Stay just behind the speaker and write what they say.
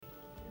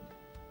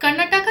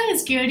Karnataka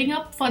is gearing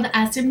up for the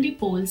assembly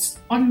polls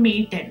on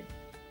May 10.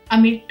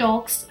 Amid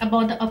talks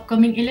about the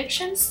upcoming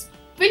elections,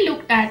 we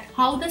looked at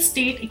how the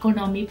state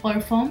economy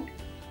performed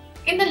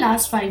in the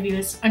last 5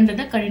 years under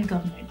the current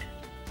government.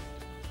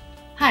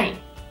 Hi,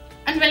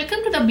 and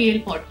welcome to the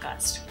BL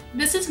podcast.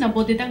 This is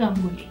Nabodita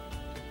Ganguly.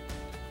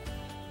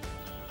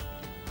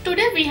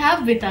 Today we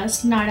have with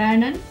us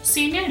Narayanan,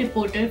 senior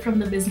reporter from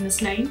the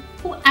Business Line,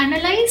 who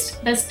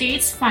analyzed the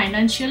state's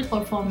financial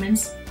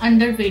performance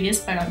under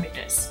various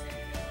parameters.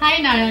 Hi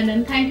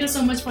Narayanan, thank you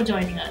so much for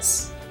joining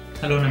us.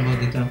 Hello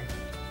Nabodita.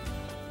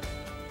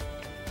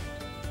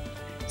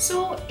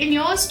 So in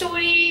your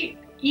story,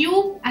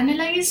 you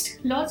analyzed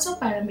lots of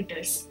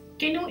parameters.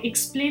 Can you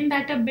explain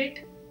that a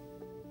bit?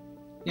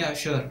 Yeah,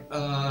 sure.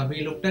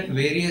 We looked at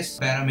various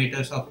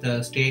parameters of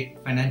the state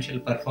financial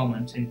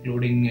performance,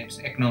 including its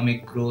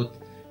economic growth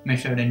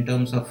measured in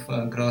terms of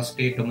gross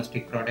state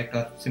domestic product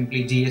or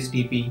simply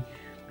GSDP,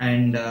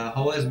 and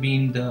how has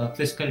been the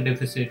fiscal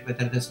deficit,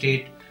 whether the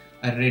state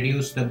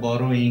reduced the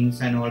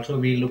borrowings, and also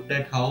we looked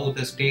at how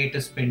the state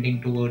is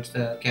spending towards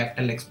the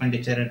capital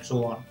expenditure and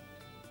so on.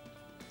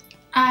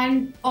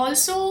 And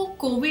also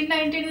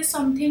COVID-19 is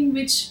something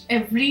which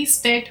every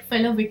state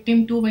fell a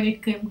victim to when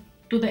it came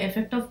to the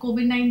effect of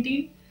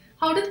COVID-19.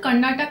 How did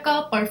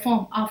Karnataka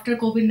perform after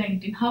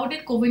COVID-19? How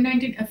did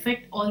COVID-19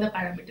 affect all the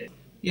parameters?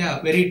 Yeah,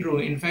 very true.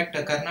 In fact,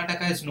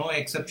 Karnataka is no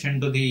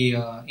exception to the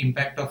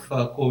impact of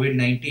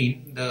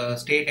COVID-19. The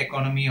state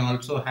economy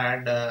also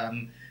had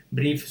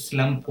brief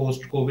slump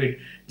post-COVID.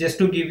 Just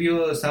to give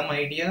you some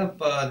idea,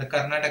 the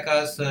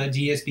Karnataka's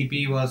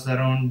GSDP was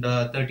around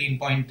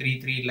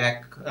 13.33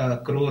 lakh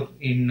crore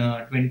in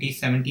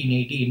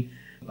 2017-18.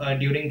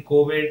 During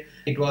COVID,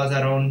 it was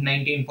around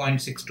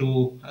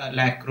 19.62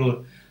 lakh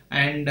crore.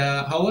 And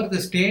however,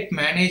 the state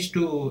managed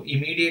to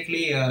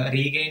immediately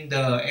regain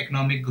the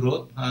economic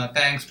growth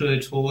thanks to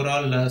its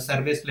overall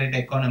service-led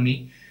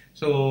economy.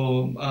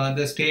 So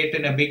the state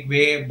in a big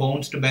way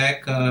bounced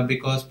back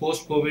because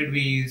post-COVID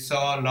we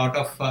saw a lot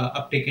of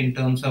uptick in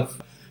terms of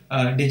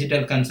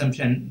digital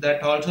consumption.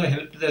 That also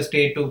helped the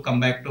state to come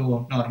back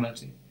to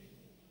normalcy.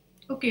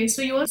 Okay,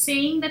 so you are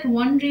saying that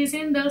one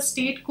reason the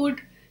state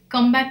could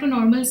come back to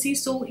normalcy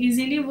so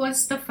easily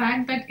was the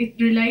fact that it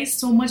relies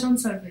so much on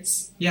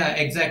service. Yeah,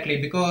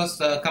 exactly.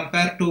 Because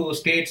compared to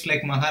states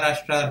like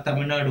Maharashtra,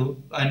 Tamil Nadu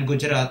and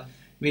Gujarat,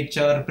 which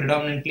are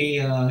predominantly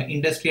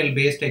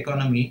industrial-based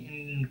economy,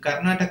 in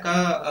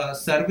Karnataka,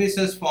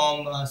 services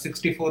form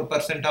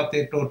 64% of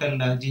their total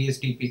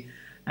GSDP.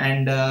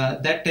 And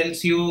that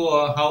tells you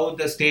how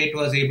the state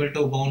was able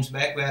to bounce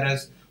back,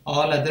 whereas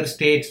all other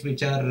states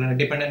which are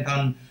dependent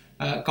on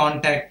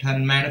contact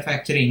and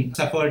manufacturing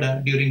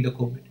suffered during the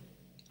COVID.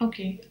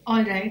 Okay,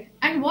 all right.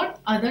 And what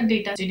other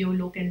data did you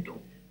look into?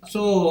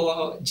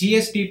 So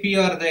GSDP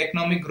or the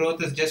economic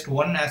growth is just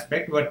one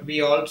aspect, but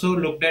we also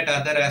looked at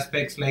other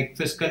aspects like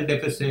fiscal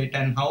deficit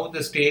and how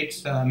the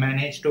states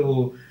managed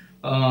to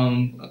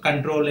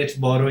control its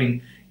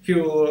borrowing. If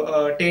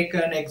you take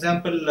an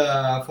example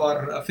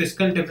for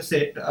fiscal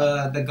deficit,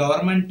 the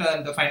government,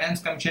 the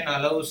Finance Commission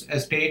allows a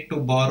state to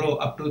borrow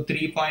up to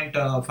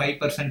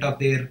 3.5% of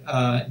their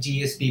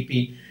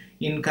GSDP.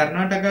 In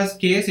Karnataka's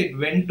case, it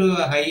went to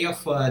a high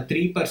of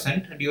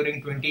 3%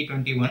 during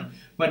 2021,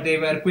 but they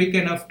were quick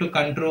enough to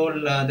control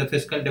the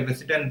fiscal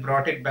deficit and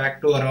brought it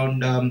back to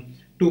around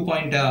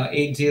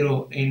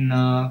 2.80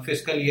 in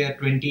fiscal year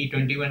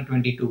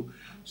 2021-22.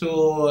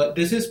 So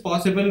this is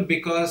possible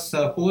because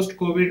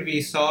post-COVID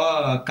we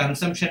saw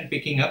consumption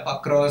picking up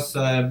across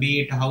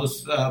be it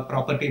house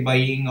property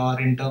buying or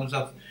in terms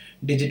of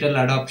digital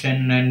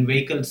adoption and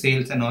vehicle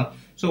sales and all.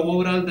 So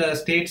overall the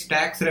state's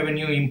tax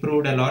revenue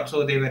improved a lot,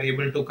 so they were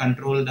able to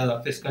control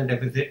the fiscal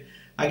deficit.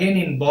 Again,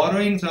 in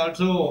borrowings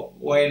also,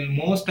 while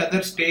most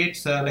other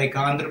states like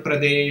Andhra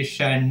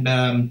Pradesh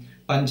and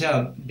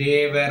Punjab,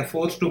 they were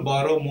forced to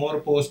borrow more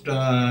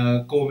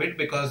post-COVID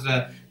because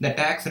the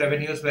tax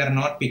revenues were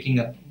not picking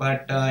up.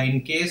 But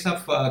in case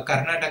of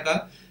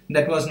Karnataka,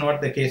 that was not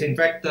the case. In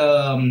fact,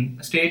 the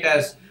state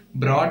has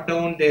brought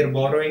down their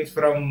borrowings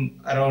from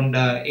around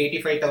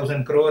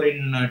 85,000 crore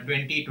in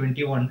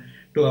 2021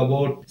 to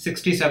about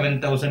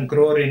 67,000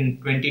 crore in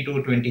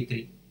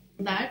 22-23.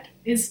 That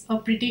is a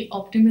pretty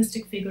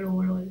optimistic figure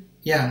overall.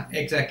 Yeah,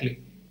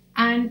 exactly.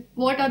 And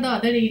what are the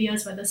other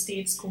areas where the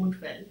state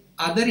scored well?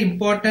 Other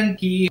important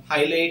key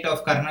highlight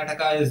of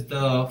Karnataka is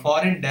the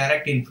foreign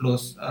direct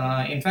inflows.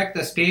 In fact,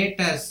 the state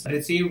has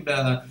received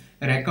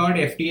record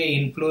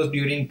FDI inflows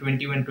during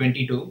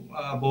 21-22,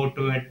 about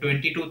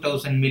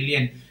 22,000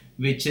 million,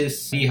 which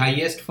is the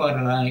highest for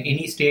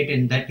any state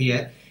in that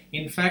year.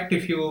 In fact,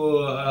 if you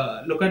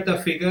look at the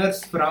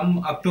figures from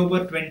October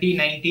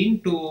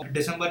 2019 to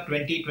December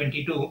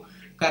 2022,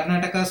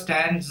 Karnataka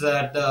stands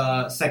at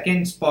the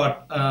second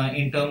spot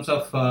in terms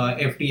of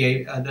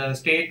FDI. The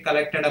state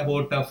collected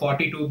about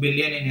 42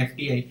 billion in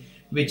FDI,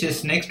 which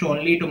is next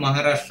only to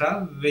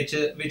Maharashtra,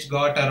 which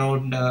got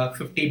around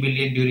 50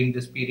 billion during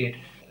this period.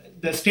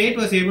 The state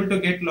was able to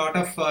get a lot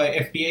of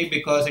FDI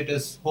because it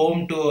is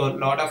home to a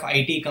lot of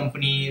IT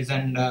companies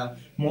and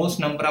most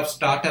number of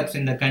startups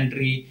in the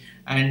country,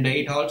 and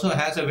it also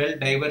has a well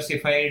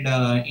diversified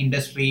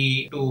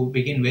industry to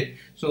begin with.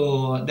 So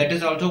that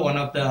is also one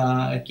of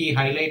the key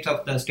highlights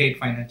of the state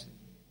finances.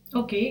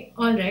 Okay,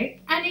 all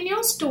right. And in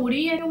your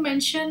story, you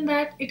mentioned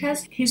that it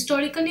has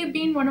historically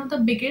been one of the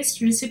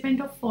biggest recipient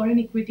of foreign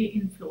equity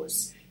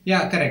inflows.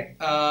 Yeah, correct.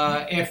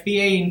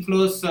 FDI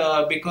inflows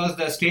because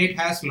the state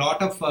has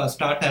lot of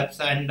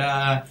startups, and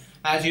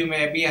as you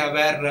may be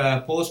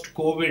aware,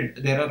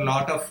 post-COVID, there are a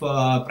lot of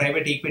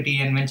private equity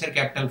and venture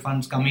capital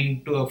funds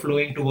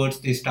flowing towards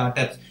these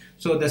startups.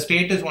 So the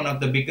state is one of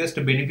the biggest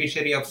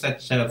beneficiary of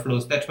such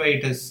flows. That's why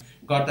it has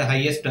got the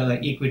highest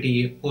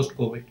equity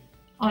post-COVID.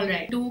 All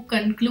right. To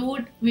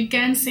conclude, we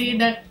can say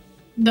that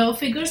the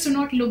figures do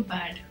not look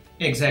bad.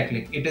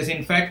 Exactly. It is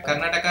in fact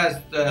Karnataka is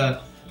the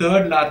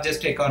third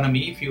largest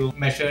economy if you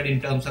measured in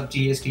terms of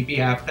GSTP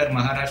after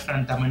Maharashtra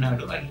and Tamil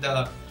Nadu, and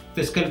the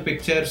fiscal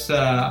pictures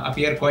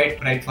appear quite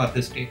bright for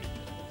this state.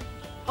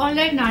 All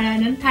right,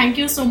 Narayanan, thank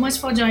you so much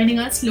for joining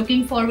us.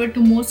 Looking forward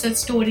to more such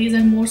stories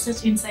and more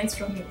such insights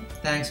from you.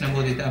 Thanks,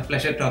 Nambodita.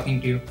 Pleasure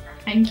talking to you.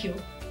 Thank you.